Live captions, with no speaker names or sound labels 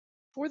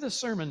For the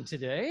sermon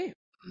today,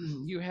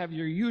 you have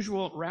your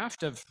usual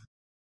raft of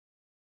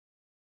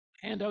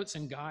handouts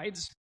and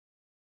guides.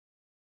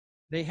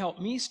 They help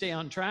me stay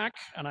on track,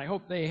 and I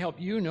hope they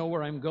help you know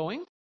where I'm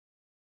going.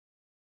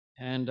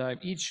 And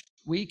each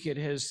week it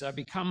has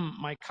become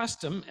my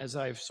custom, as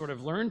I've sort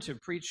of learned to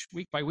preach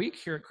week by week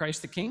here at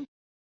Christ the King,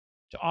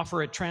 to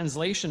offer a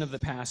translation of the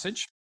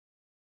passage.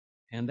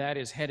 And that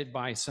is headed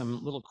by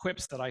some little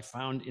quips that I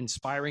found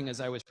inspiring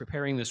as I was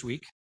preparing this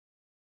week.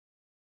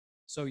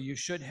 So you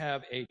should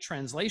have a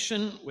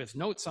translation with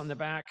notes on the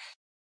back,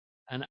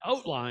 an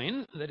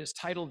outline that is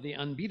titled The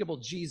Unbeatable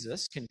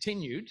Jesus,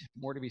 continued,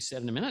 more to be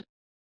said in a minute,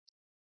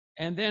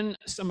 and then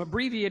some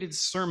abbreviated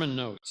sermon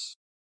notes.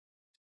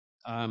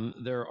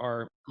 There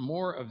are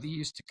more of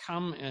these to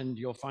come, and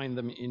you'll find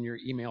them in your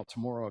email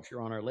tomorrow if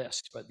you're on our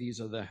list, but these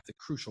are the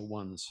crucial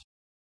ones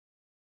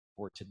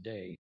for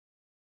today.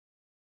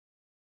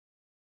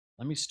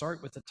 Let me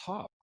start with the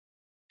top.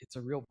 It's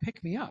a real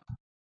pick-me-up.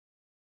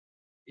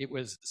 It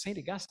was St.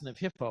 Augustine of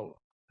Hippo,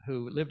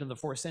 who lived in the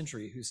 4th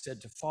century, who said,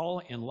 "To fall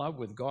in love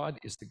with God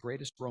is the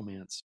greatest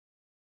romance.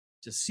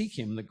 To seek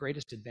him, the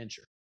greatest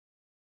adventure.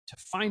 To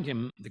find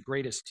him, the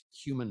greatest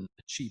human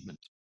achievement."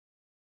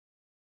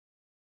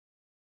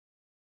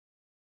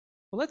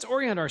 Well, let's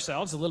orient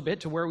ourselves a little bit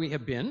to where we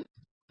have been.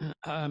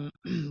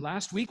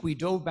 Last week, we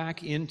dove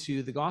back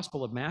into the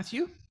Gospel of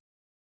Matthew,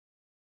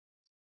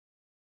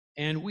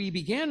 and we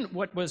began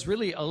what was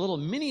really a little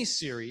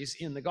mini-series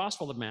in the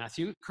Gospel of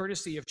Matthew,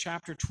 courtesy of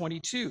chapter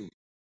 22.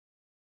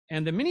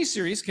 And the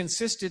mini-series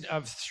consisted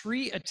of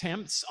 3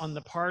 attempts on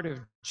the part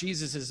of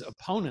Jesus'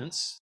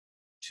 opponents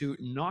to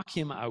knock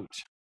him out.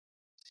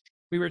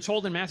 We were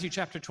told in Matthew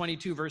chapter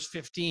 22, verse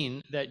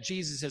 15, that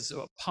Jesus'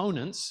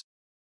 opponents,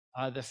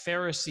 the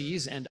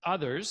Pharisees and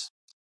others,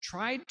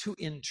 tried to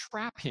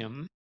entrap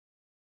him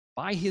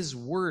by his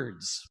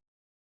words.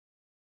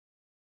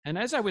 And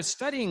as I was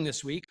studying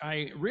this week,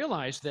 I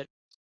realized that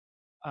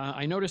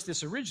I noticed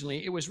this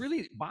originally. It was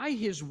really by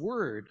his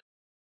word.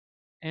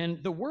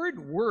 And the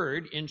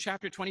word in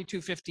chapter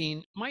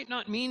 22:15 might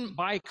not mean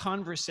by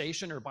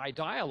conversation or by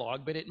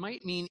dialogue, but it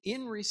might mean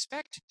in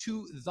respect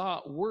to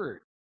the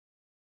word,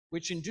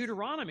 which in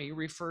Deuteronomy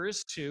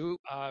refers to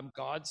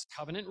God's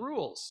covenant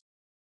rules.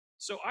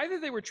 So either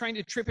they were trying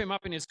to trip him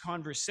up in his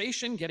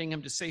conversation, getting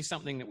him to say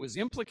something that was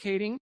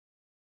implicating,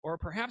 or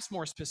perhaps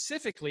more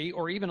specifically,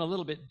 or even a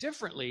little bit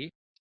differently,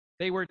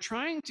 they were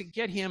trying to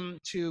get him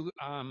to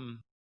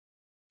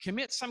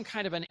commit some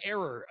kind of an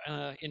error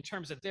in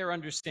terms of their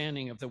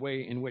understanding of the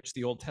way in which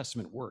the Old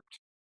Testament worked.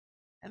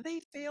 And they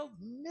failed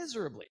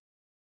miserably.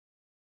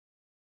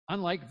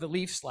 Unlike the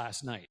Leafs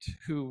last night,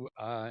 who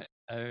I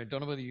don't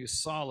know whether you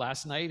saw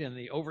last night in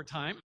the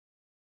overtime.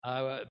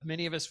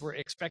 Many of us were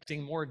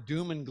expecting more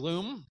doom and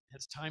gloom.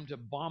 It's time to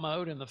bomb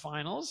out in the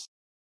finals.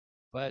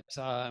 But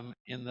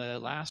in the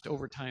last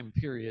overtime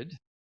period,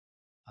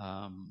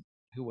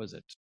 who was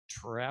it?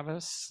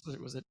 Travis,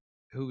 was it,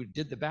 who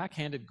did the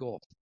backhanded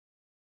goal?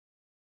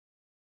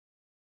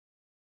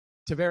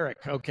 Tavares.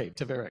 Okay,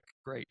 Tavares.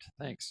 Great,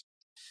 thanks.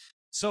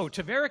 So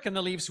Tavares and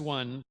the Leafs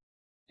won,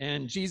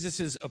 and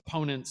Jesus'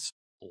 opponents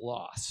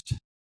lost.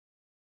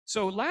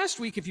 So last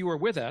week, if you were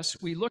with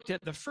us, we looked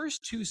at the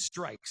first 2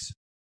 strikes,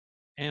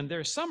 and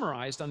they're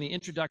summarized on the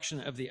introduction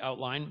of the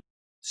outline.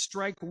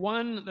 Strike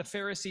 1, the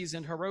Pharisees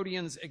and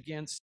Herodians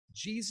against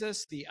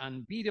Jesus, the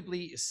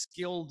unbeatably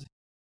skilled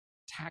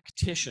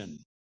tactician.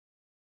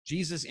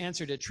 Jesus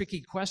answered a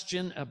tricky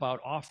question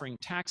about offering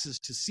taxes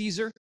to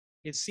Caesar.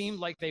 It seemed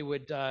like they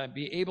would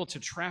be able to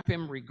trap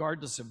him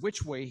regardless of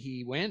which way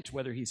he went,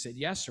 whether he said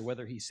yes or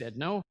whether he said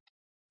no.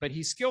 But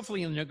he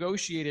skillfully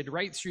negotiated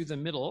right through the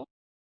middle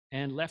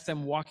and left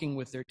them walking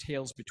with their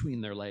tails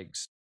between their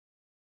legs.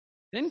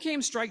 Then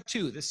came strike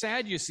 2, the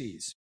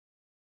Sadducees,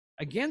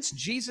 against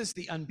Jesus,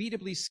 the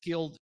unbeatably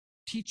skilled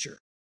teacher.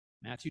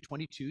 Matthew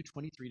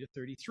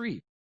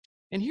 22:23-33.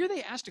 And here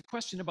they asked a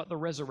question about the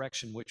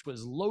resurrection, which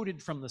was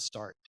loaded from the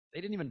start. They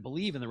didn't even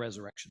believe in the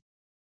resurrection.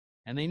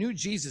 And they knew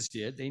Jesus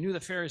did, they knew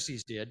the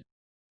Pharisees did,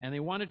 and they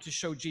wanted to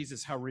show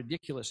Jesus how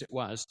ridiculous it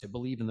was to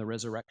believe in the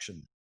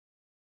resurrection.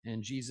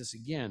 And Jesus,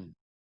 again,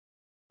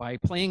 by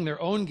playing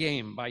their own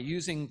game, by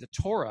using the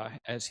Torah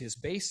as his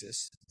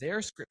basis,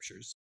 their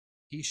scriptures,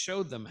 he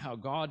showed them how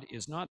God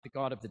is not the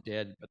God of the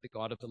dead, but the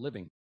God of the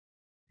living,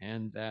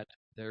 and that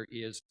there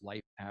is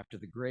life after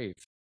the grave.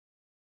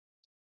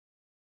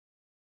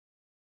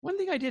 One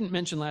thing I didn't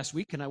mention last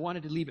week, and I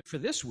wanted to leave it for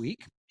this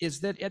week,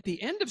 is that at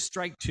the end of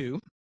strike 2,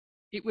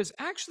 it was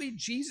actually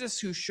Jesus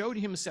who showed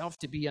himself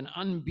to be an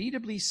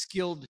unbeatably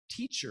skilled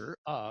teacher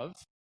of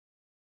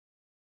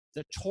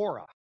the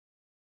Torah.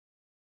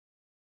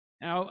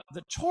 Now,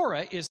 the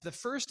Torah is the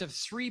first of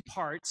 3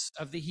 parts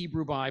of the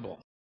Hebrew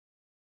Bible.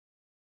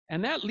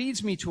 And that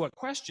leads me to a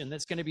question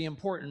that's going to be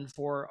important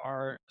for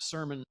our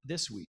sermon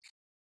this week.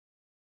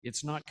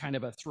 It's not kind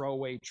of a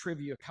throwaway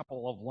trivia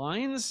couple of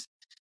lines,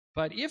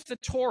 but if the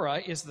Torah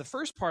is the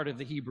first part of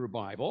the Hebrew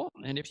Bible,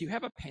 and if you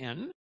have a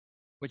pen,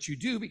 which you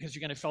do because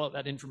you're going to fill out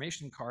that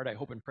information card, I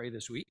hope and pray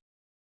this week,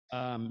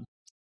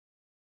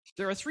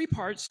 There are three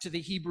parts to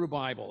the Hebrew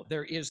Bible.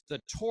 There is the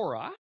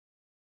Torah,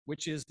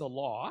 which is the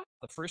law,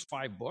 the first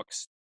 5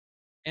 books.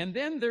 And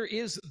then there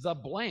is the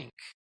blank,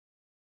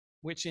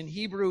 which in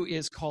Hebrew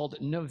is called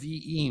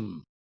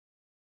Nevi'im.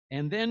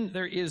 And then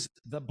there is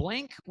the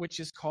blank, which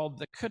is called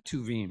the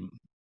Ketuvim.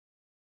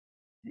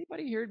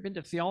 Anybody here been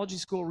to theology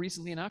school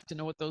recently enough to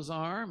know what those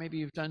are? Maybe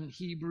you've done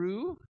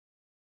Hebrew.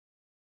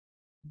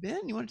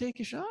 Ben, you want to take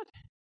a shot?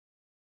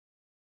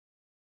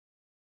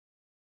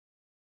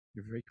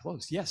 You're very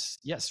close. Yes,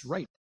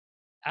 right.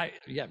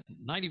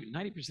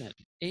 90%.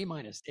 A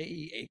minus,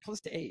 A,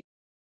 close to A.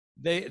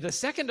 The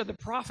second of the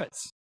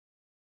prophets,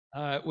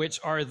 which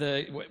are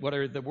what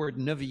are the word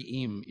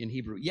Nevi'im in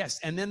Hebrew. Yes,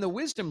 and then the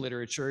wisdom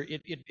literature,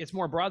 it's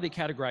more broadly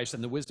categorized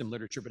than the wisdom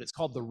literature, but it's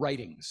called the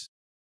writings.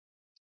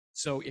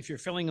 So if you're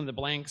filling in the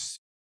blanks,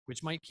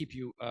 which might keep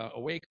you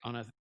awake on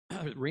a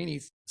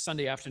rainy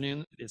Sunday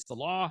afternoon, it's the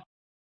law,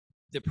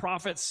 the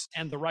prophets,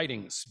 and the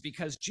writings,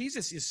 because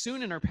Jesus is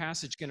soon in our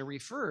passage going to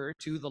refer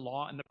to the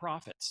law and the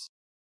prophets.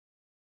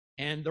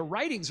 And the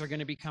writings are going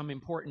to become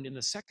important in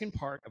the second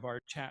part of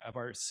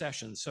our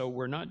session. So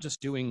we're not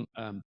just doing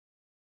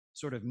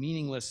sort of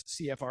meaningless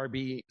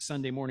CFRB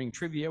Sunday morning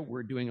trivia.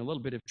 We're doing a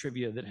little bit of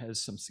trivia that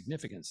has some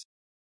significance.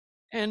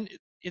 And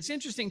it's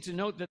interesting to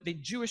note that the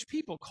Jewish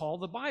people call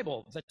the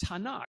Bible the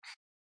Tanakh.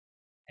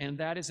 And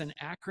that is an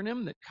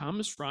acronym that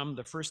comes from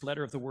the first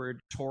letter of the word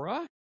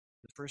Torah,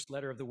 the first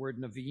letter of the word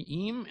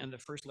Nevi'im, and the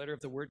first letter of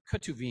the word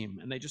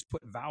Ketuvim. And they just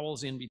put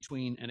vowels in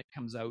between, and it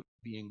comes out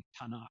being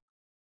Tanakh.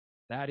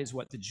 That is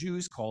what the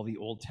Jews call the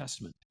Old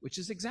Testament, which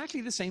is exactly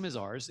the same as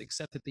ours,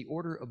 except that the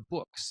order of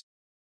books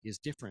is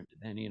different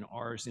than in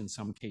ours in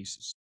some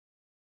cases.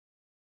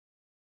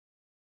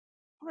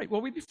 All right,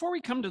 well, before we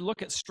come to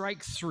look at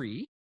strike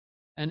 3,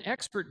 an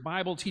expert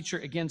Bible teacher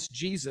against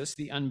Jesus,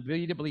 the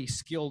unbeatably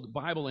skilled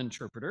Bible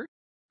interpreter,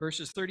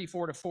 verses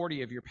 34 to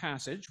 40 of your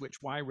passage,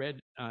 which Y read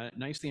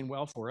nicely and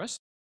well for us,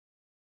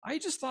 I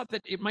just thought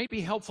that it might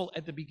be helpful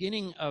at the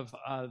beginning of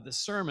the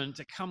sermon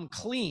to come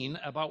clean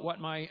about what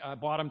my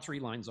bottom 3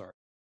 lines are.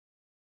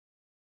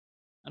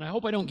 And I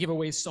hope I don't give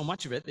away so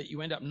much of it that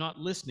you end up not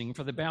listening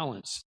for the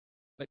balance.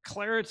 But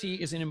clarity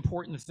is an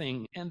important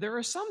thing. And there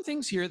are some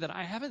things here that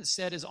I haven't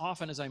said as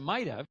often as I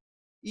might have,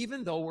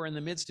 even though we're in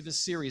the midst of a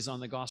series on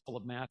the Gospel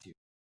of Matthew.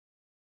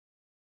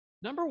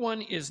 Number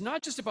 1 is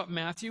not just about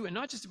Matthew and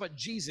not just about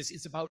Jesus,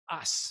 it's about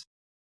us.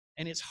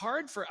 And it's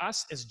hard for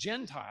us as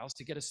Gentiles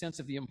to get a sense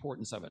of the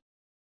importance of it.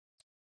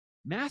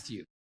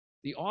 Matthew,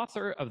 the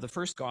author of the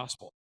first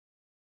gospel,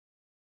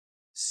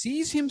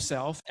 sees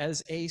himself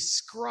as a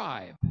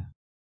scribe.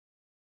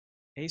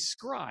 A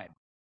scribe.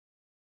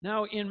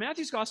 Now, in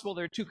Matthew's gospel,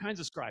 there are 2 kinds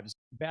of scribes,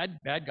 bad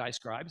guy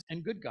scribes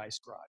and good guy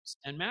scribes.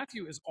 And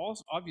Matthew is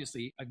also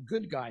obviously a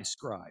good guy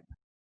scribe.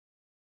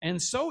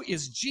 And so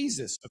is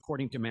Jesus,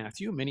 according to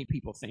Matthew, many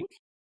people think.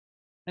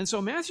 And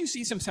so Matthew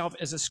sees himself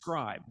as a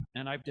scribe.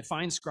 And I've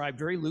defined scribe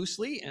very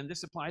loosely, and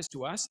this applies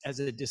to us as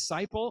a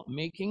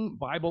disciple-making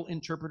Bible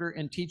interpreter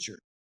and teacher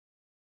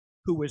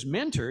who was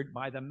mentored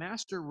by the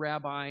master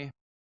rabbi,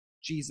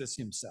 Jesus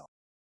himself.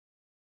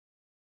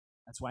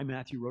 That's why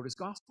Matthew wrote his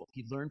gospel.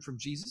 He learned from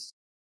Jesus.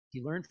 He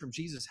learned from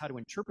Jesus how to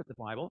interpret the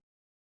Bible,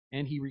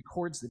 and he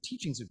records the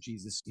teachings of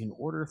Jesus in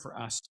order for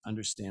us to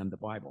understand the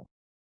Bible.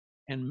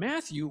 And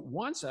Matthew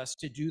wants us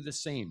to do the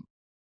same.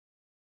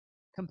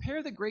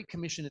 Compare the Great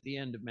Commission at the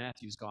end of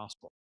Matthew's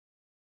gospel,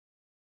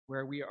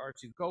 where we are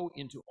to go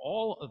into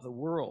all of the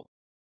world,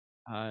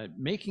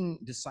 making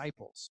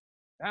disciples,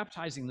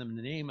 baptizing them in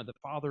the name of the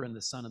Father and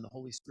the Son and the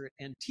Holy Spirit,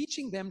 and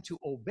teaching them to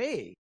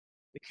obey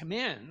the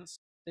commands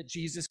that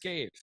Jesus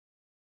gave.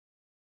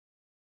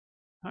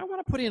 I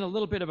want to put in a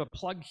little bit of a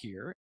plug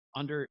here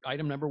under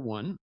item number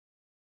 1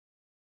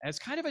 as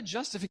kind of a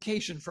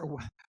justification for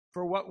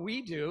what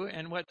we do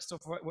and what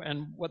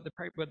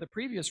the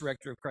previous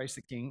rector of Christ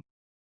the King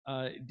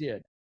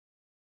did.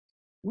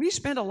 We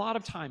spend a lot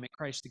of time at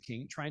Christ the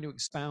King trying to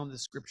expound the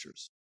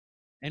scriptures,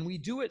 and we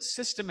do it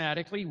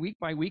systematically week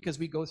by week as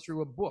we go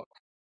through a book.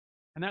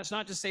 And that's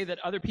not to say that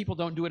other people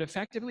don't do it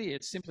effectively.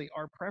 It's simply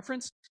our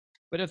preference.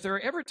 But if there are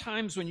ever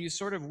times when you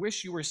sort of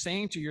wish you were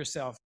saying to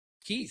yourself,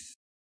 Keith,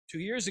 2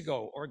 years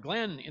ago, or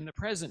Glenn in the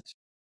present,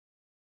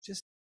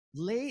 just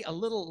lay a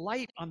little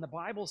light on the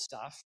Bible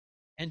stuff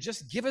and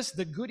just give us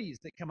the goodies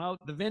that come out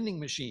the vending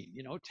machine.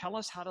 Tell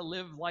us how to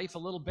live life a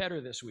little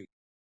better this week.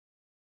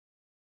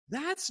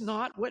 That's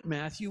not what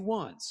Matthew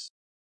wants.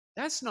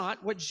 That's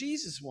not what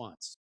Jesus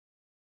wants.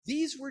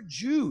 These were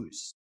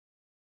Jews.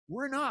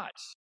 We're not.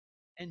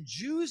 And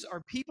Jews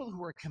are people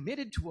who are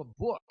committed to a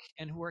book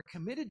and who are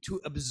committed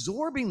to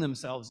absorbing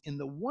themselves in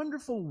the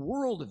wonderful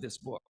world of this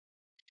book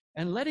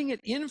and letting it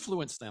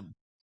influence them.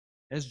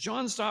 As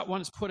John Stott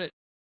once put it,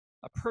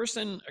 a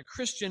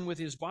Christian with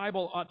his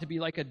Bible ought to be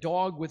like a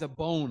dog with a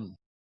bone.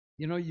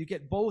 You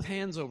get both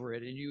hands over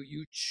it and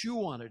you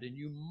chew on it and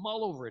you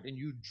mull over it and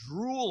you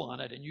drool on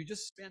it and you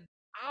just spend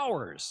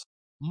hours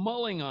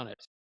mulling on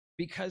it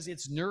because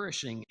it's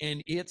nourishing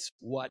and it's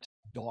what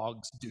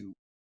dogs do.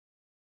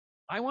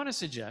 I want to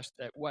suggest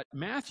that what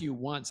Matthew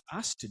wants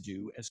us to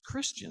do as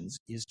Christians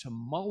is to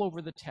mull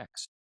over the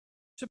text,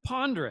 to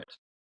ponder it,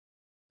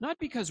 not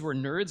because we're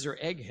nerds or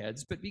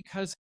eggheads, but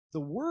because the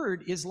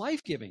word is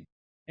life-giving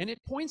and it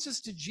points us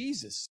to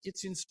Jesus.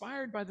 It's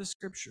inspired by the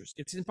scriptures.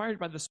 It's inspired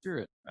by the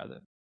Spirit, rather.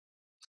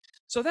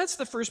 So that's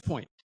the first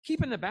point.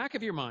 Keep in the back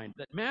of your mind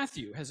that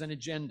Matthew has an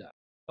agenda.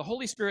 The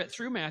Holy Spirit,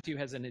 through Matthew,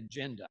 has an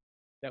agenda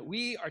that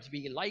we are to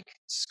be like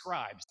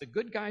scribes, the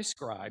good guy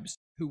scribes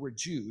who were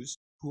Jews,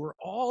 who were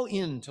all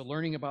into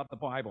learning about the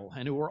Bible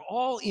and who were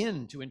all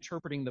into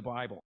interpreting the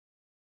Bible.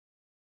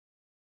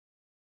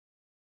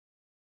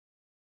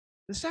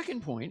 The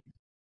second point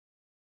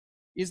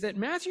is that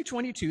Matthew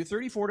 22,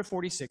 34 to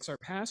 46, our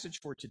passage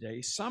for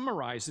today,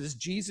 summarizes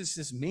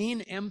Jesus'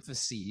 main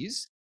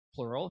emphases,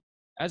 plural,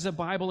 as a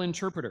Bible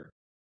interpreter.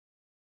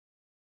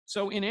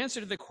 So in answer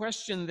to the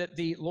question that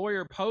the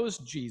lawyer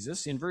posed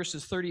Jesus in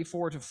verses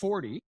 34 to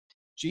 40,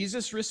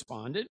 Jesus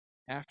responded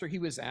after he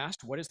was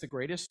asked, what is the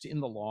greatest in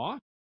the law?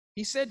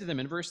 He said to them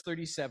in verse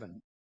 37,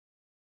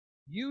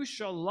 you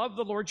shall love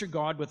the Lord your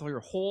God with your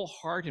whole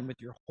heart and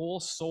with your whole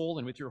soul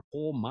and with your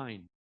whole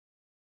mind.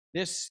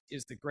 This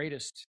is the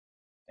greatest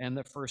and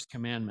the first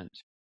commandment.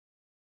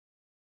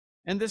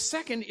 And the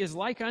second is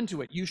like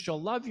unto it, you shall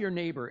love your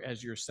neighbor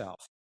as yourself.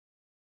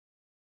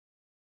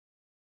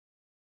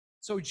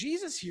 So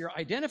Jesus here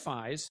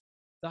identifies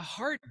the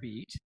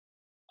heartbeat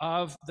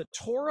of the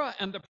Torah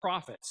and the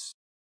prophets.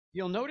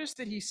 You'll notice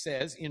that he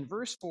says in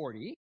verse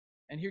 40,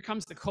 and here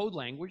comes the code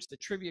language, the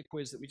trivia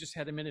quiz that we just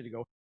had a minute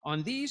ago,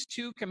 on these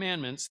two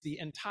commandments, the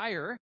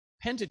entire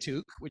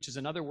Pentateuch, which is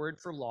another word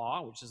for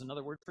law, which is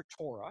another word for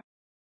Torah,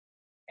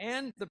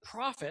 and the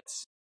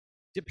prophets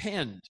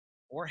depend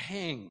or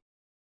hang.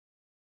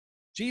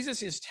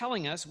 Jesus is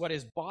telling us what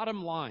is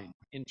bottom line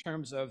in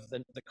terms of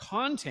the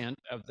content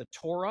of the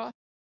Torah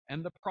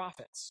and the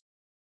prophets.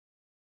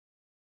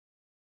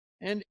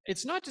 And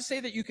it's not to say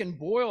that you can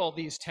boil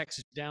these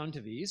texts down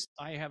to these.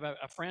 I have a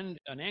friend,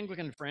 an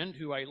Anglican friend,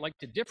 who I like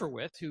to differ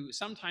with, who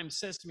sometimes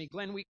says to me,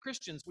 Glenn, we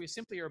Christians, we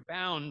simply are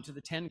bound to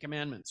the 10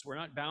 Commandments. We're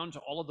not bound to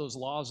all of those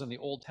laws in the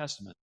Old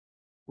Testament.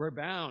 We're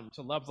bound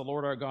to love the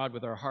Lord our God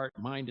with our heart,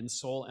 mind, and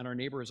soul, and our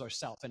neighbor as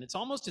ourselves. And it's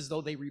almost as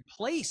though they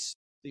replace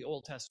the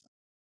Old Testament.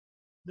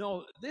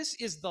 No, this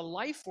is the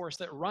life force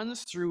that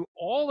runs through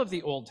all of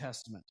the Old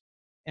Testament.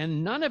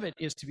 And none of it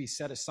is to be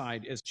set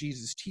aside, as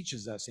Jesus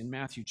teaches us in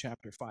Matthew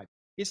chapter 5.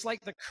 It's like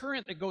the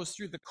current that goes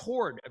through the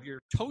cord of your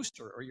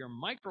toaster or your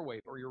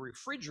microwave or your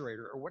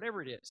refrigerator or whatever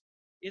it is.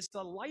 It's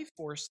the life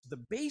force, the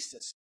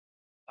basis,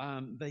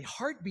 the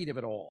heartbeat of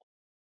it all.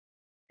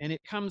 And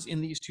it comes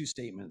in these two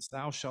statements.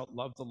 Thou shalt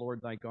love the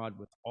Lord thy God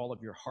with all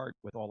of your heart,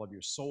 with all of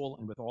your soul,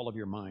 and with all of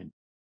your mind.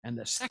 And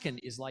the second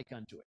is like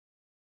unto it.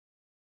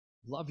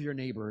 Love your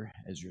neighbor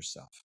as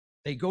yourself.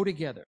 They go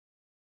together.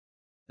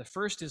 The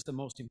first is the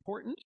most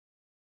important.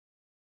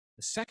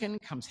 The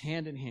second comes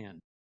hand in hand.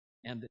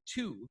 And the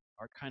two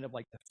are kind of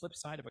like the flip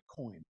side of a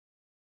coin.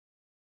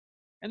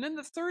 And then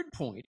the third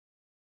point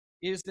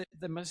is that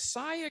the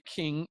Messiah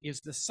King is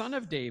the son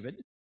of David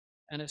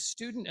and a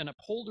student and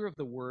upholder of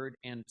the word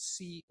and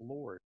see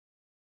Lord.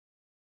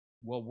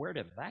 Well, where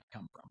did that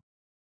come from?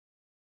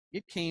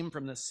 It came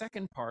from the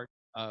second part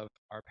of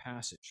our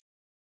passage.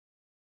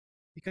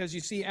 Because you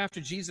see, after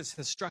Jesus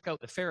has struck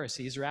out the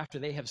Pharisees, or after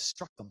they have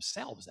struck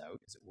themselves out,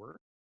 as it were,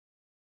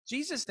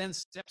 Jesus then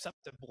steps up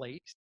to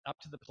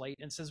the plate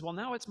and says, well,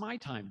 now it's my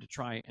time to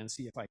try and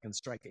see if I can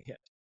strike a hit.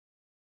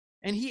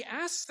 And he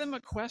asks them a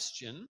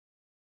question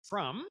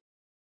from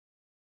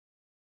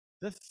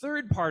the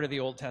third part of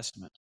the Old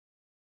Testament,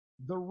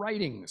 the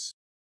writings.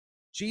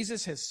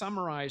 Jesus has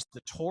summarized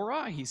the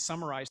Torah, he's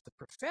summarized the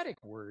prophetic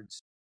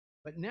words,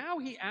 but now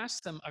he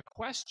asks them a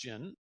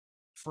question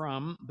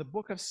from the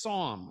book of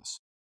Psalms,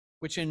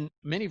 which in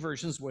many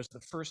versions was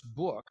the first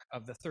book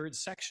of the third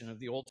section of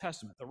the Old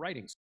Testament, the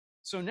writings.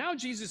 So now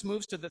Jesus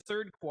moves to the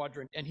third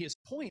quadrant, and his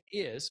point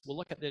is, we'll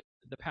look at the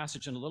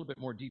passage in a little bit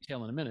more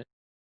detail in a minute,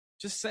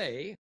 to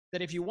say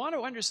that if you want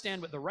to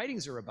understand what the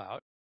writings are about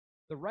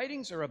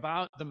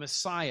the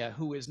Messiah,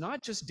 who is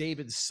not just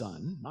David's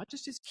son, not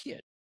just his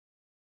kid,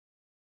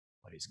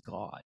 but is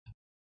God.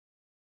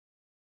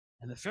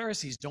 And the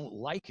Pharisees don't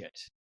like it,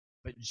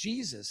 but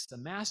Jesus, the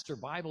master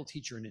Bible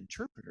teacher and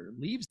interpreter,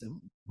 leaves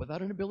them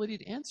without an ability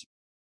to answer.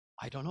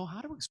 I don't know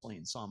how to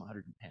explain Psalm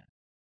 110,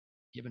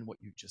 given what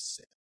you just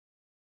said.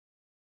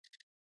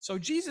 So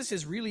Jesus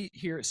is really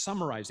here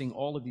summarizing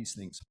all of these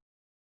things.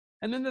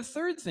 And then the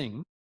third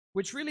thing,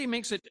 which really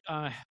makes it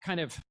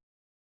kind of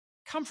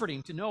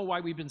comforting to know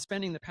why we've been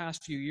spending the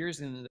past few years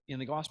in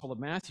the Gospel of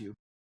Matthew,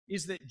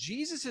 is that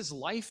Jesus'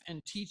 life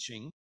and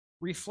teaching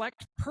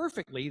reflect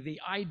perfectly the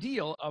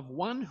ideal of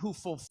one who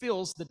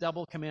fulfills the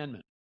double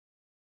commandment.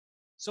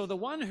 So the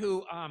one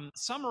who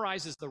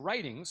summarizes the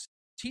writings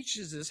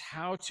teaches us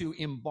how to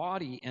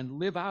embody and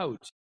live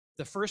out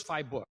the first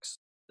 5 books,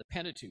 the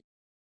Pentateuch,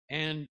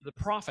 and the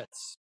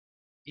prophets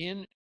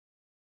in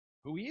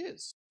who he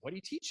is, what he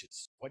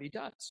teaches, what he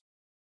does.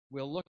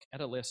 We'll look at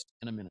a list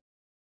in a minute.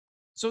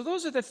 So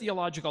those are the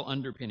theological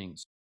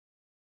underpinnings.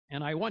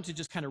 And I want to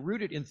just kind of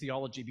root it in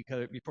theology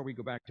before we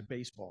go back to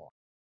baseball.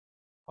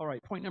 All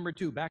right, point number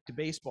 2, back to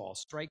baseball.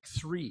 Strike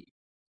 3.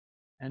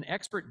 An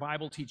expert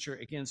Bible teacher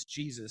against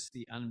Jesus,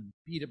 the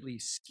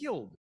unbeatably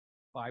skilled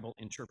Bible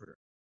interpreter.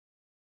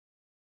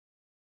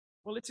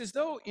 Well, it's as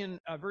though in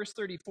verse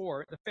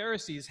 34, the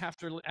Pharisees,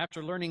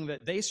 after learning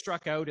that they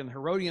struck out and the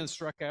Herodians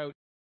struck out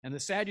and the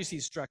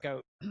Sadducees struck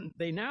out,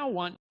 they now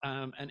want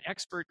an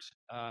expert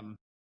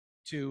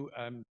to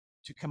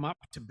come up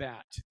to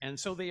bat. And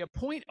so they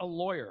appoint a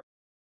lawyer.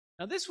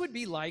 Now, this would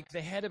be like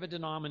the head of a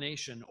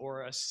denomination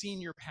or a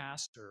senior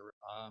pastor,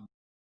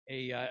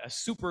 a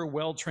super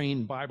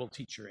well-trained Bible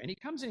teacher. And he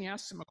comes and he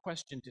asks him a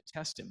question to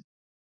test him.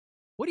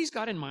 What he's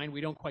got in mind, we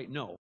don't quite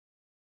know,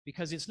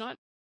 because it's not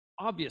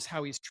obvious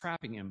how he's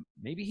trapping him.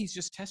 Maybe he's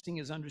just testing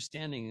his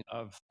understanding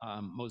of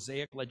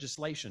Mosaic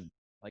legislation,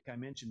 like I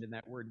mentioned in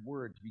that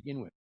word to begin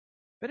with.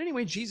 But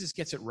anyway, Jesus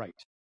gets it right.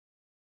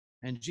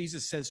 And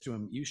Jesus says to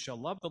him, "You shall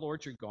love the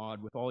Lord your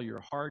God with all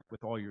your heart,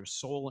 with all your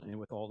soul, and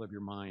with all of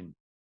your mind."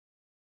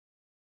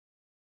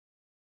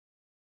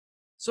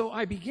 So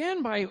I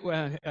began by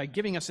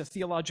giving us a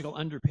theological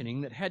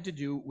underpinning that had to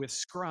do with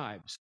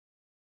scribes.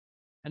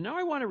 And now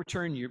I want to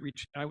refer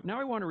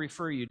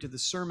you to the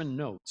sermon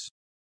notes.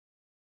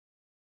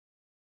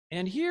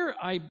 And here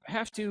I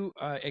have to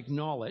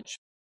acknowledge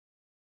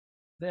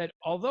that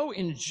although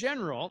in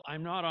general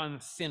I'm not on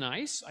thin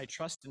ice, I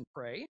trust and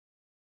pray,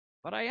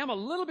 but I am a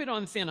little bit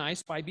on thin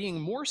ice by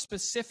being more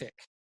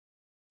specific,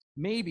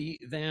 maybe,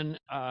 than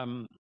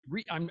I'm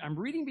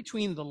reading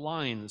between the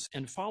lines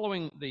and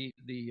following the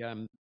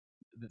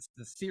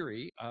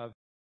theory of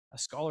a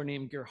scholar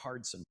named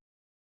Gerhardsen.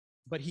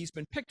 But he's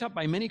been picked up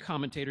by many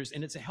commentators,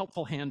 and it's a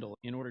helpful handle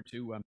in order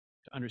to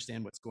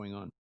understand what's going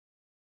on.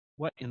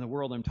 What in the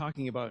world I'm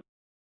talking about,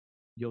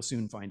 you'll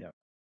soon find out.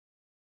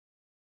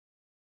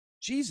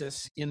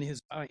 Jesus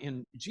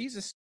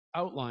Jesus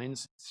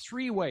outlines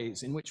 3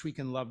 ways in which we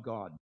can love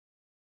God: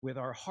 with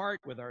our heart,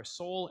 with our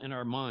soul, and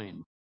our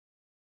mind.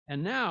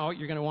 And now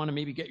you're going to want to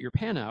maybe get your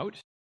pen out,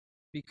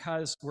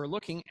 because we're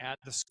looking at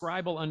the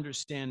scribal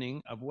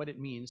understanding of what it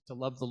means to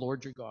love the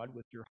Lord your God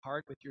with your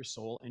heart, with your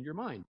soul, and your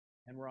mind.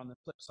 And we're on the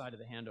flip side of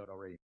the handout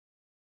already.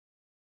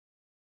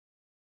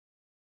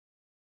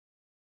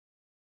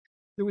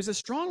 There was a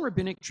strong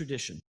rabbinic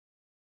tradition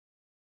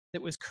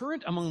that was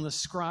current among the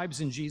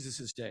scribes in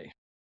Jesus' day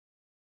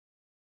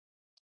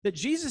that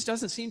Jesus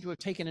doesn't seem to have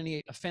taken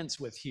any offense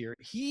with here.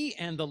 He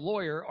and the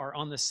lawyer are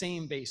on the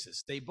same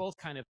basis. They both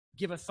kind of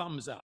give a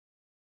thumbs up.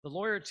 The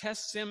lawyer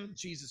tests him,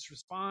 Jesus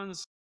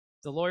responds,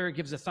 the lawyer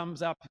gives a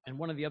thumbs up, and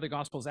one of the other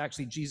Gospels,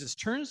 actually, Jesus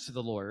turns to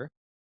the lawyer,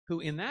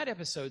 who in that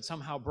episode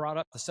somehow brought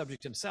up the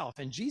subject himself,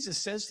 and Jesus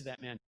says to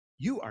that man,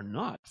 "You are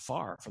not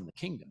far from the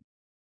kingdom."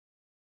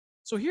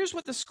 So here's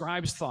what the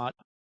scribes thought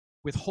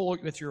with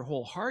your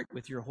whole heart,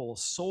 with your whole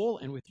soul,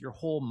 and with your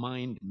whole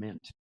mind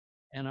meant.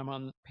 And I'm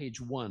on page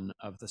 1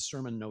 of the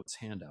sermon notes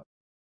handout.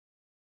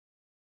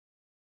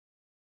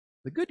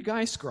 The good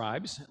guy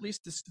scribes, at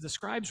least the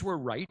scribes were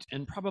right,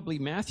 and probably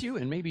Matthew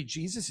and maybe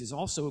Jesus is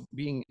also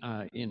being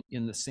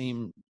in the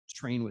same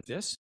train with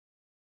this.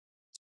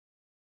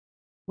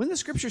 When the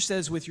scripture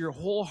says with your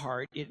whole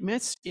heart, it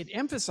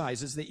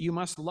emphasizes that you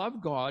must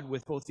love God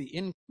with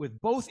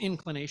both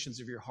inclinations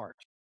of your heart.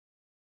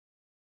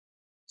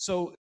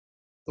 So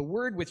the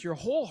word with your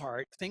whole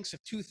heart thinks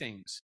of 2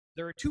 things.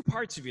 There are 2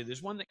 parts of you.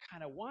 There's one that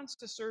kind of wants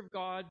to serve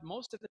God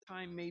most of the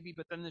time, maybe,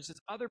 but then there's this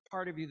other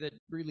part of you that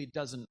really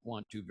doesn't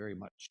want to very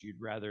much.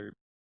 You'd rather,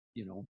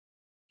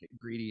 get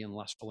greedy and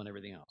lustful and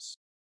everything else.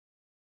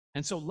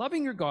 And so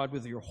loving your God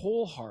with your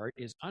whole heart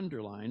is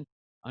underlined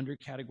under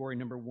category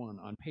number 1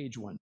 on page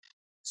 1.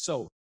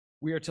 So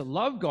we are to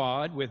love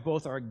God with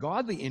both our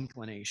godly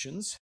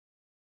inclinations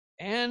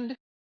and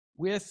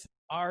with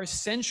our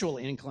sensual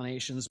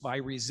inclinations by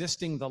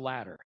resisting the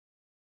latter,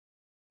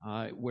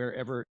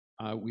 wherever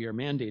we are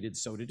mandated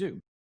so to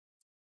do.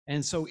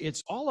 And so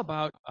it's all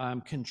about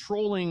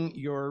controlling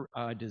your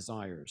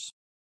desires.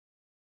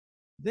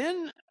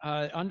 Then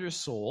under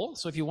soul,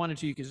 so if you wanted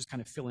to, you could just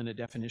kind of fill in a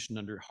definition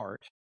under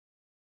heart.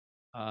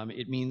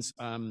 It means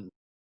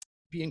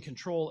be in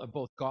control of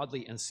both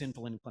godly and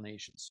sinful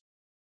inclinations.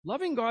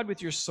 Loving God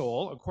with your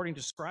soul, according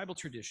to scribal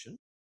tradition,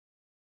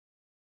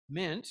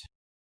 meant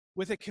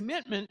with a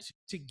commitment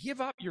to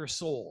give up your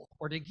soul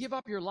or to give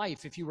up your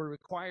life if you were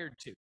required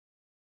to.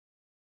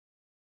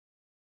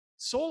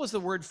 Soul is the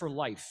word for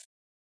life.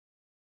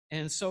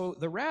 And so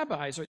the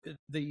rabbis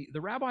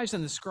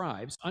and the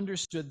scribes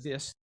understood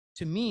this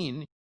to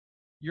mean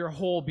your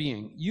whole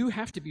being. You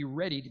have to be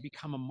ready to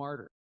become a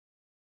martyr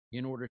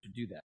in order to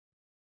do that.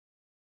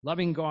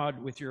 Loving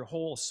God with your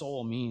whole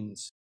soul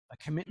means a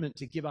commitment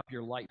to give up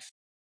your life,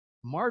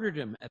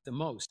 martyrdom at the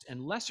most,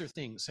 and lesser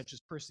things such as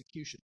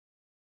persecution.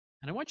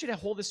 And I want you to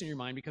hold this in your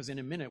mind, because in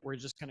a minute we're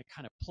just going to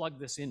kind of plug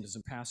this into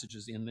some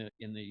passages in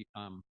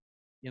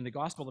the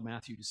Gospel of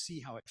Matthew to see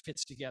how it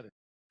fits together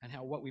and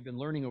how what we've been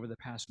learning over the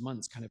past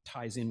months kind of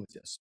ties in with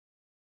this.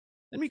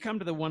 Then we come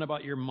to the one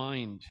about your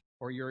mind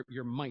or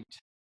your might.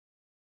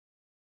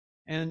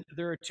 And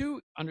there are two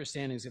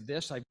understandings of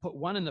this. I put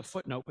one in the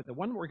footnote, but the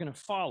one we're going to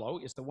follow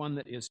is the one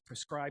that is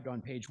prescribed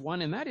on page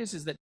 1, and that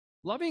is that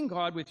loving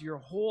God with your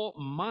whole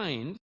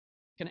mind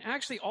can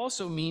actually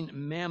also mean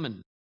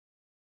mammon.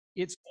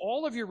 It's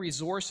all of your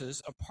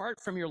resources apart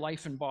from your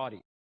life and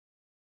body.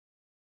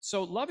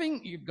 So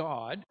loving your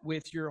God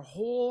with your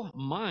whole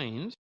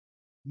mind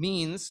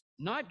means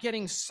not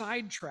getting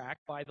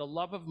sidetracked by the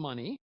love of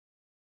money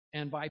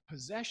and by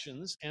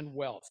possessions and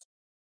wealth.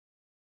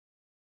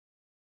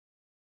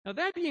 Now,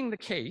 that being the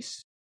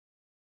case,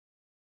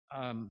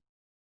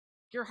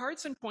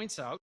 Gerhardsen points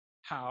out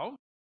how,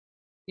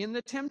 in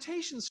the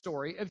temptation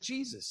story of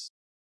Jesus,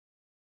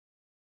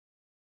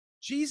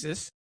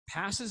 Jesus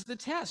passes the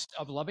test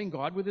of loving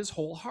God with his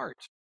whole heart.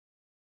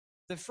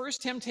 The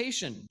first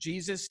temptation,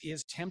 Jesus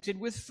is tempted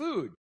with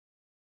food.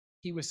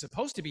 He was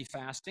supposed to be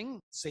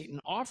fasting. Satan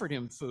offered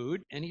him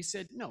food, and he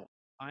said, no,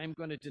 I'm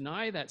going to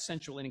deny that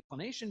sensual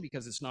inclination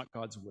because it's not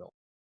God's will.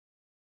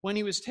 When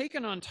he was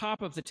taken on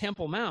top of the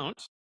Temple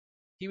Mount,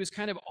 he was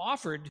kind of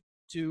offered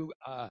to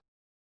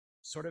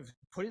sort of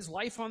put his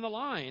life on the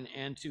line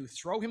and to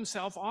throw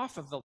himself off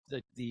of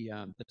the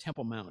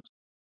Temple Mount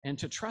and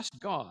to trust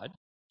God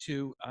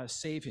to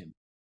save him.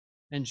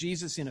 And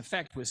Jesus, in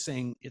effect, was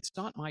saying, it's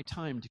not my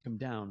time to come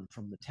down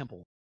from the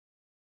temple.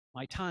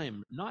 My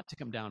time not to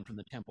come down from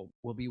the temple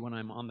will be when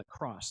I'm on the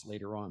cross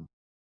later on.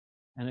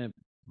 And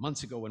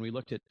months ago, when we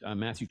looked at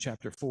Matthew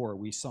chapter 4,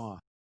 we saw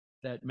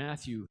that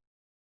Matthew,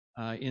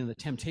 in the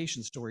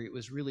temptation story, it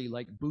was really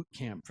like boot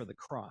camp for the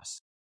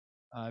cross.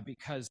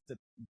 Because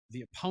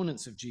the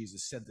opponents of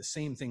Jesus said the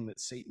same thing that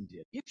Satan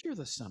did. If you're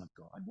the Son of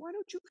God, why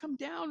don't you come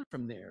down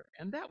from there?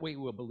 And that way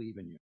we'll believe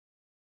in you.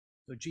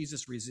 So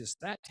Jesus resists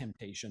that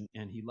temptation,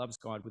 and he loves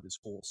God with his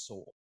whole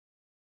soul.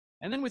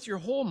 And then with your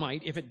whole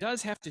might, if it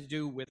does have to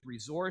do with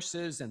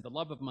resources and the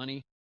love of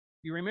money,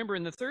 you remember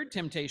in the third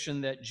temptation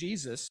that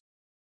Jesus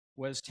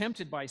was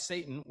tempted by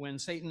Satan when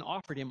Satan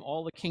offered him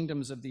all the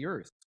kingdoms of the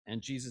earth.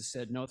 And Jesus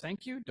said, no,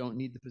 thank you. Don't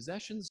need the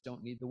possessions.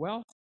 Don't need the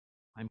wealth.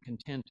 I'm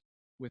content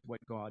with what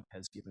God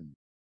has given me.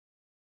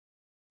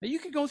 Now, you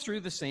could go through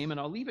the same, and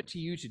I'll leave it to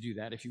you to do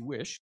that if you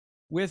wish,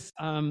 with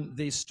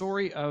the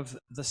story of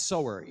the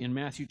sower in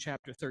Matthew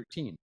chapter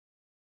 13.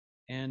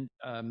 And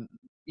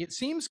it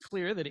seems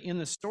clear that in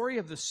the story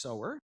of the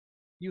sower,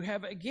 you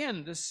have,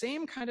 again, the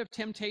same kind of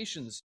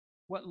temptations.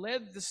 What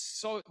led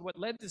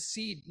the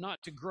seed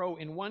not to grow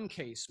in one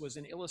case was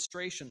an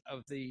illustration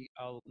of the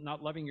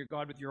not loving your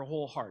God with your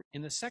whole heart.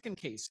 In the second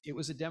case, it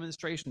was a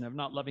demonstration of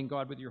not loving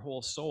God with your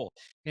whole soul.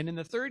 And in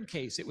the third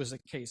case, it was a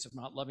case of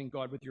not loving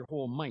God with your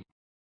whole might.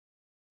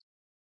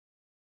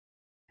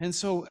 And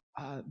so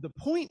the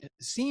point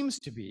seems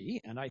to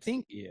be, and I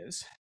think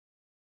is,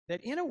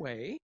 that in a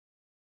way,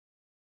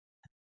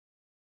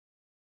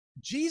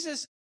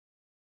 Jesus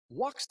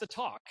walks the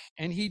talk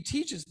and he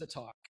teaches the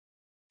talk.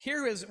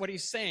 Here is what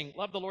he's saying.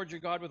 Love the Lord your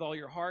God with all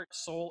your heart,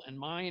 soul, and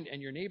mind, and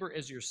your neighbor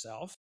as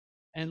yourself.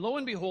 And lo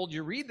and behold,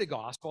 you read the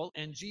gospel,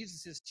 and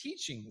Jesus'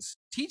 teachings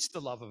teach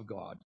the love of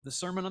God. The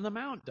Sermon on the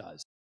Mount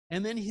does.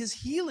 And then his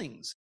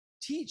healings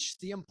teach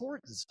the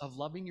importance of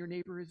loving your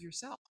neighbor as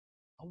yourself.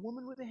 A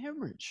woman with a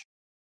hemorrhage.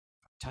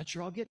 Touch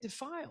her, I'll get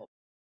defiled.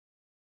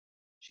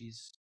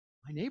 She's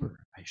my neighbor.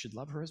 I should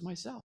love her as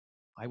myself.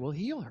 I will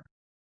heal her.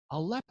 A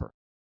leper.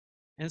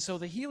 And so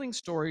the healing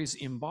stories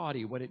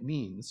embody what it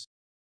means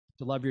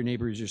to love your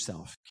neighbor as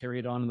yourself. Carry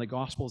it on in the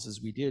Gospels as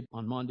we did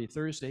on Maundy,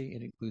 Thursday.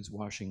 It includes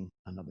washing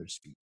another's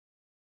feet.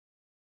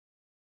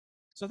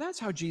 So that's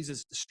how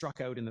Jesus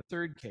struck out in the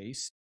third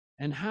case,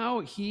 and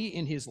how he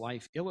in his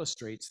life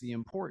illustrates the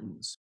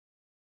importance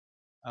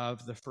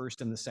of the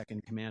first and the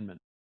second commandment.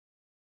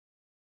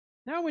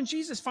 Now, when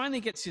Jesus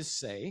finally gets his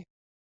say,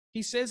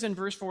 he says in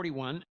verse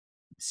 41,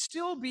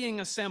 still being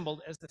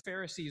assembled as the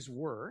Pharisees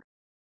were,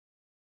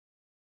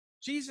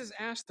 Jesus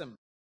asked them,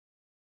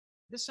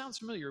 this sounds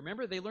familiar.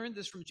 Remember, they learned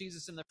this from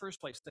Jesus in the first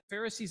place. The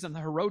Pharisees and the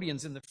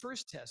Herodians in the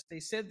first test, they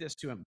said this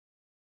to him.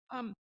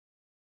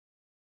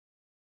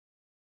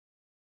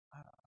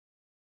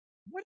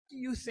 What do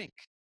you think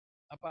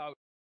about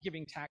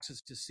giving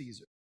taxes to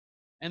Caesar?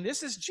 And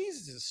this is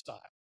Jesus' style.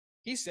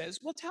 He says,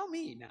 well, tell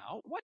me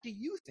now, what do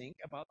you think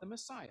about the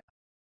Messiah?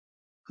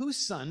 Whose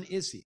son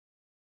is he?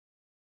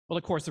 Well,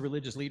 of course, the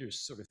religious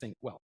leaders sort of think,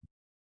 well,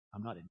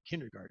 I'm not in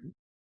kindergarten.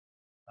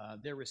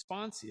 Their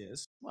response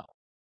is, well,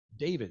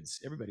 David's.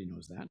 Everybody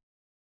knows that.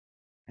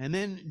 And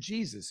then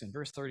Jesus, in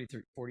verse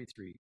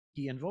 43,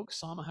 he invokes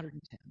Psalm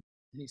 110.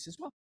 And he says,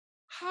 well,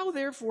 how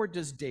therefore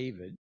does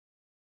David,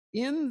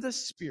 in the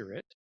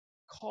Spirit,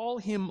 call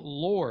him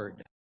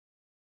Lord,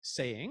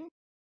 saying,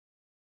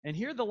 and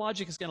here the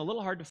logic is getting a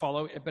little hard to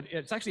follow, but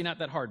it's actually not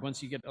that hard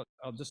once you get,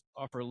 I'll just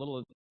offer a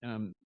little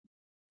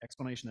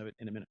explanation of it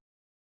in a minute.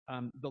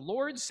 The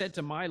Lord said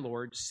to my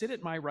Lord, sit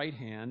at my right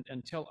hand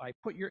until I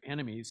put your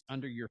enemies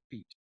under your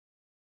feet.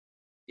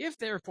 If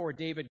therefore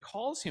David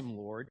calls him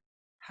Lord,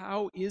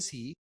 how is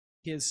he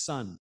his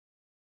son?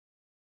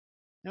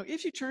 Now,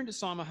 if you turn to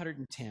Psalm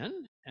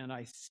 110, and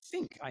I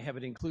think I have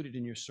it included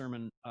in your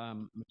sermon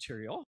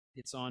material,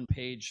 it's on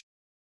page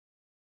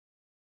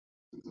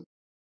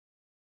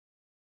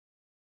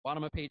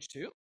bottom of page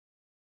 2.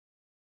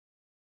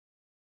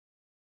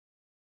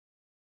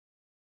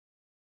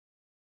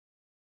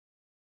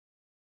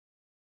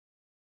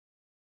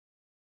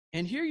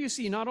 And here you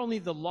see not only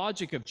the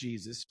logic of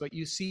Jesus, but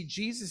you see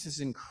Jesus'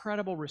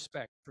 incredible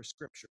respect for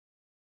Scripture.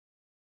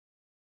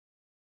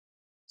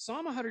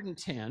 Psalm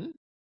 110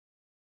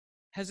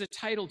 has a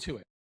title to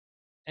it,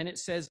 and it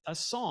says, A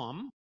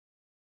Psalm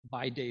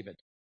by David.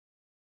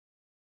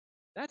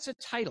 That's a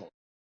title.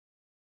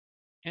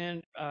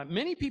 And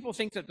many people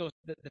think that the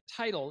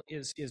title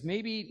is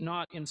maybe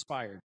not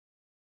inspired.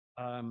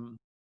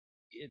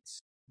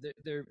 It's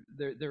they're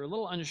a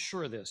little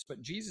unsure of this,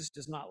 but Jesus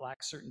does not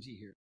lack certainty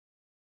here.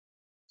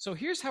 So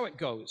here's how it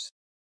goes.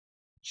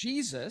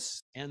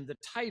 Jesus and the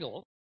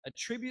title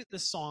attribute the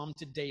psalm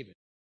to David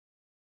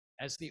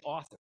as the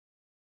author.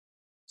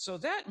 So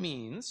that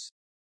means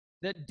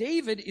that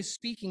David is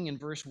speaking in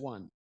verse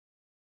 1.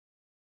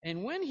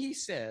 And when he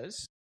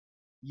says,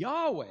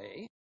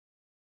 Yahweh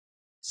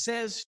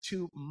says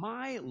to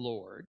my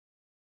Lord,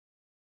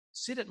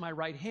 sit at my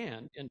right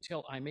hand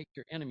until I make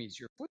your enemies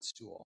your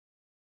footstool.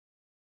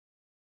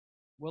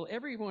 Well,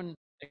 everyone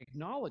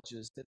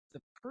acknowledges that the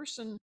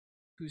person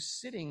who's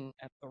sitting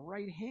at the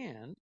right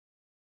hand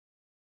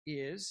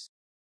is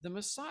the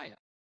Messiah.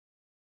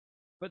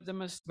 But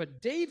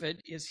David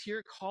is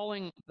here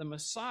calling the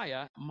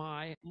Messiah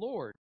my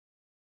Lord.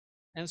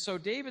 And so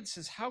David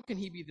says, how can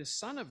he be the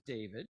son of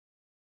David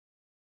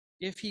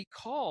if he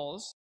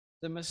calls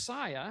the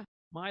Messiah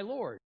my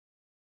Lord?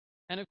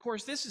 And of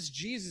course, this is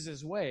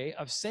Jesus' way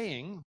of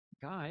saying,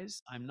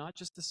 guys, I'm not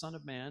just the Son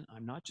of Man.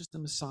 I'm not just the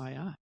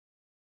Messiah.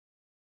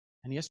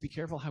 And he has to be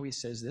careful how he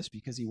says this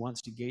because he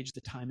wants to gauge the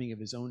timing of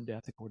his own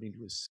death according to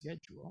his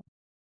schedule.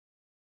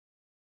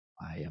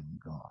 I am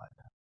God.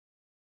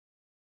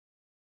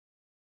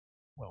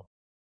 Well,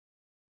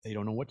 they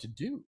don't know what to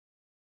do.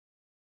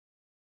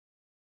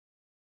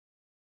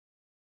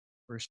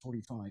 Verse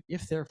 45,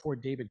 if therefore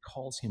David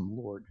calls him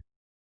Lord,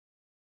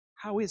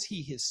 how is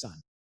he his son?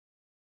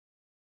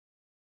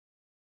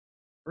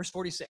 Verse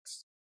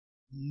 46,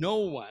 no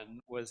one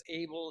was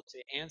able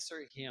to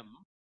answer him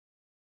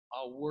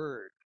a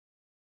word.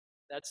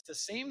 That's the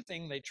same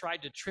thing they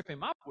tried to trip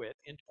him up with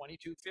in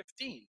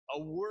 22:15,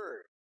 a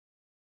word.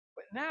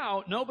 But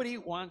now nobody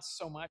wants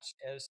so much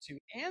as to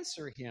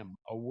answer him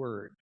a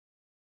word.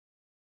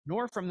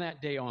 Nor from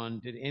that day on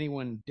did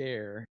anyone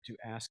dare to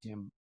ask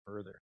him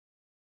further.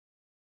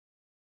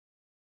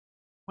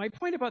 My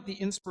point about the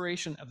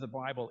inspiration of the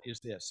Bible is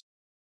this.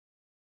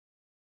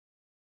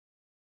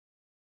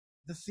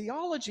 The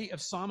theology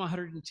of Psalm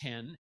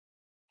 110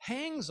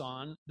 hangs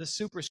on the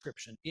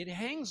superscription. It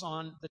hangs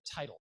on the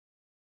title.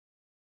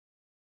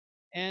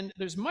 And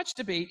there's much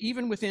debate,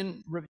 even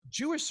within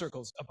Jewish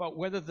circles, about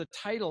whether the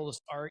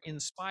titles are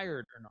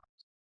inspired or not.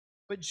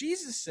 But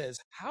Jesus says,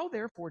 how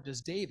therefore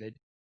does David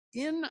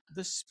in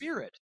the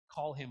Spirit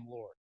call him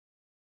Lord?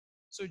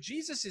 So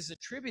Jesus is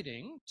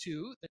attributing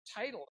to the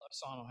title of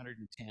Psalm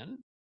 110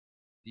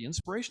 the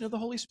inspiration of the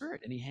Holy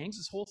Spirit, and he hangs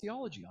his whole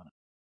theology on it.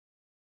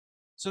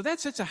 So that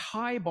sets a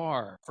high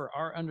bar for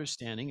our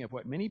understanding of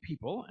what many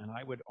people, and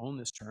I would own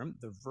this term,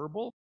 the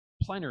verbal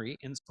plenary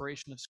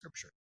inspiration of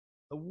Scripture.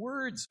 The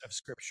words of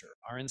Scripture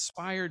are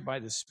inspired by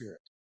the Spirit.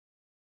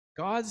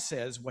 God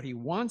says what he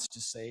wants to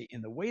say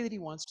in the way that he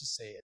wants to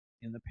say it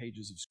in the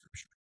pages of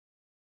Scripture.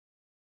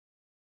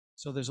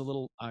 So there's a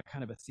little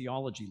kind of a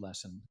theology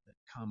lesson that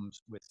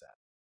comes with that.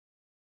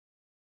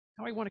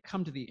 Now I want to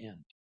come to the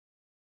end.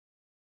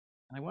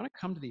 And I want to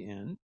come to the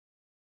end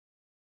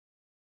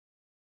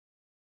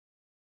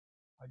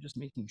by just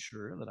making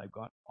sure that I've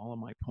got all of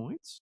my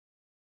points.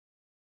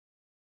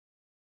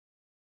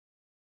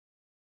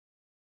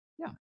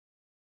 Yeah.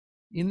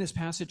 In this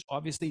passage,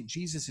 obviously,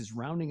 Jesus is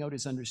rounding out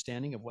his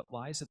understanding of what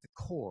lies at the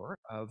core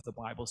of the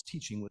Bible's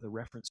teaching with a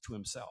reference to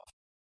himself.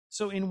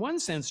 So in one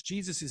sense,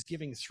 Jesus is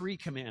giving 3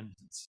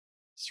 commandments,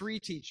 3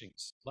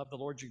 teachings. Love the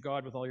Lord your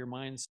God with all your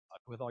minds,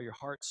 with all your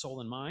heart,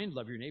 soul, and mind.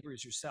 Love your neighbor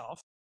as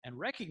yourself. And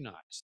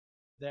recognize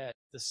that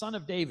the Son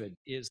of David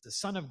is the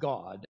Son of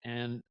God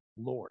and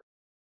Lord.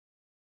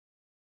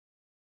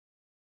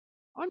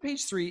 On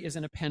page 3 is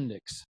an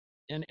appendix.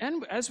 And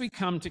as we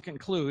come to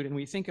conclude and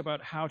we think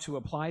about how to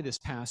apply this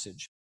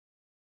passage,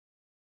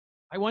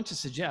 I want to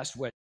suggest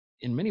what,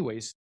 in many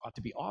ways, ought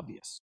to be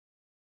obvious.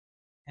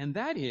 And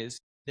that is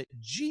that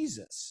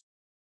Jesus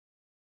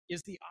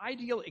is the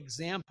ideal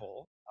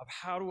example of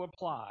how to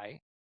apply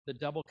the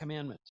double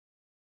commandment.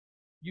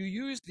 You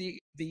use the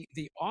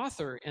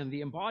author and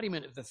the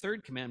embodiment of the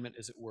 3rd commandment,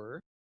 as it were,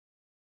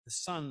 the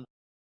Son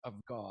of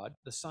God,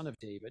 the Son of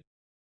David,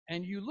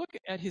 and you look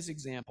at his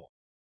example.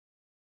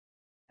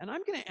 And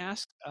I'm going to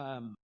ask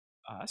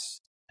us,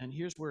 and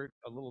here's where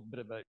a little bit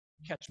of a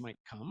catch might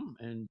come,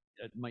 and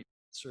it might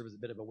serve as a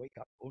bit of a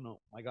wake-up. Oh, no,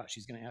 my gosh,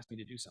 she's going to ask me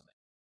to do something.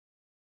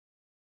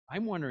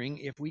 I'm wondering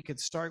if we could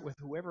start with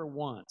whoever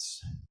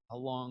wants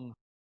along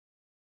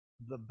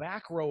the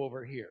back row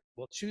over here.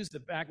 We'll choose the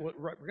back.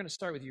 We're going to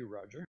start with you,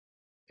 Roger.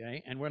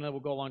 Okay, and we'll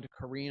go along to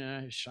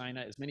Karina,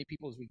 Shina, as many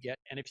people as we get.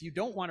 And if you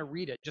don't want to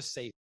read it, just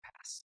say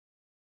pass.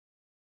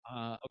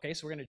 Okay,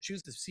 so we're going to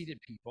choose the seated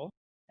people.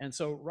 And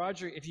so,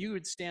 Roger, if you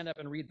would stand up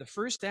and read the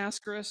first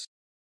asterisk,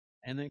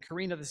 and then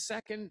Karina the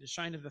second,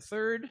 Shina the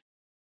third.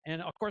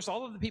 And of course,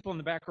 all of the people in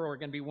the back row are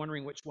going to be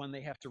wondering which one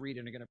they have to read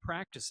and are going to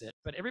practice it.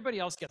 But everybody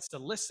else gets to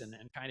listen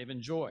and kind of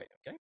enjoy,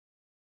 okay?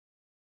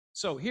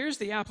 So here's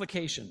the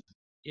application.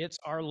 It's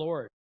our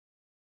Lord.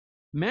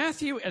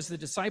 Matthew, as the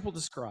disciple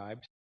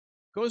described,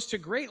 goes to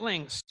great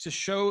lengths to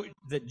show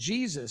that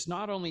Jesus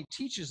not only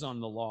teaches on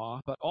the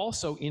law, but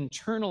also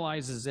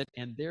internalizes it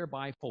and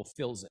thereby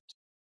fulfills it.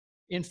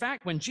 In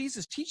fact, when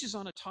Jesus teaches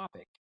on a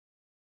topic,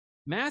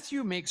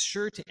 Matthew makes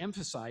sure to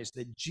emphasize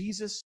that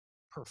Jesus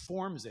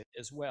performs it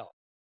as well.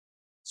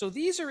 So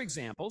these are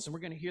examples, and we're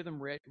going to hear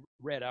them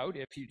read out,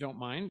 if you don't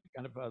mind,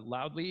 kind of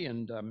loudly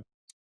and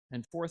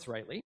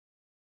forthrightly,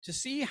 to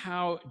see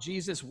how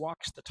Jesus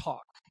walks the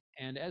talk.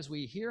 And as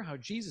we hear how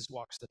Jesus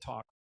walks the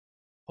talk,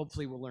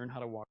 hopefully we'll learn how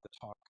to walk the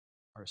talk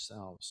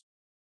ourselves.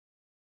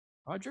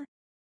 Roger?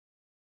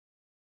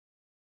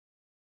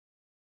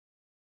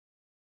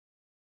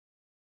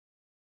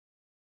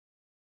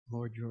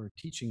 Lord, your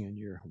teaching and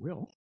your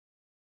will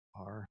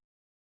are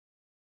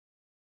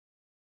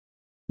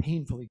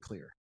painfully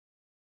clear.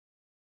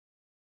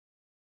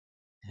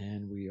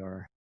 And we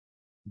are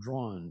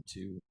drawn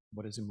to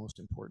what is most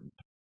important.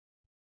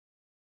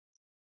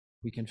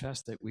 We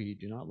confess that we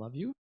do not love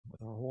you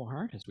with our whole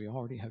heart, as we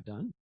already have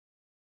done,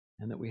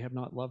 and that we have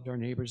not loved our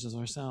neighbors as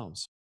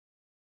ourselves.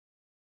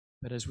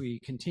 But as we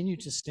continue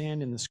to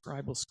stand in the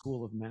scribal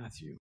school of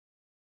Matthew,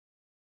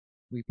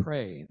 we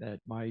pray that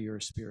by your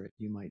Spirit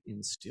you might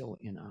instill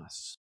in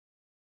us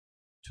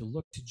to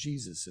look to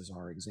Jesus as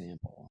our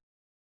example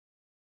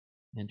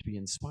and to be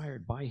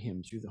inspired by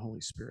him through the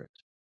Holy Spirit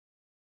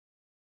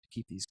to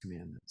keep these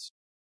commandments.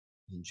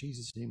 In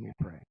Jesus' name we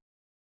pray.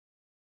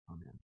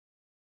 Amen.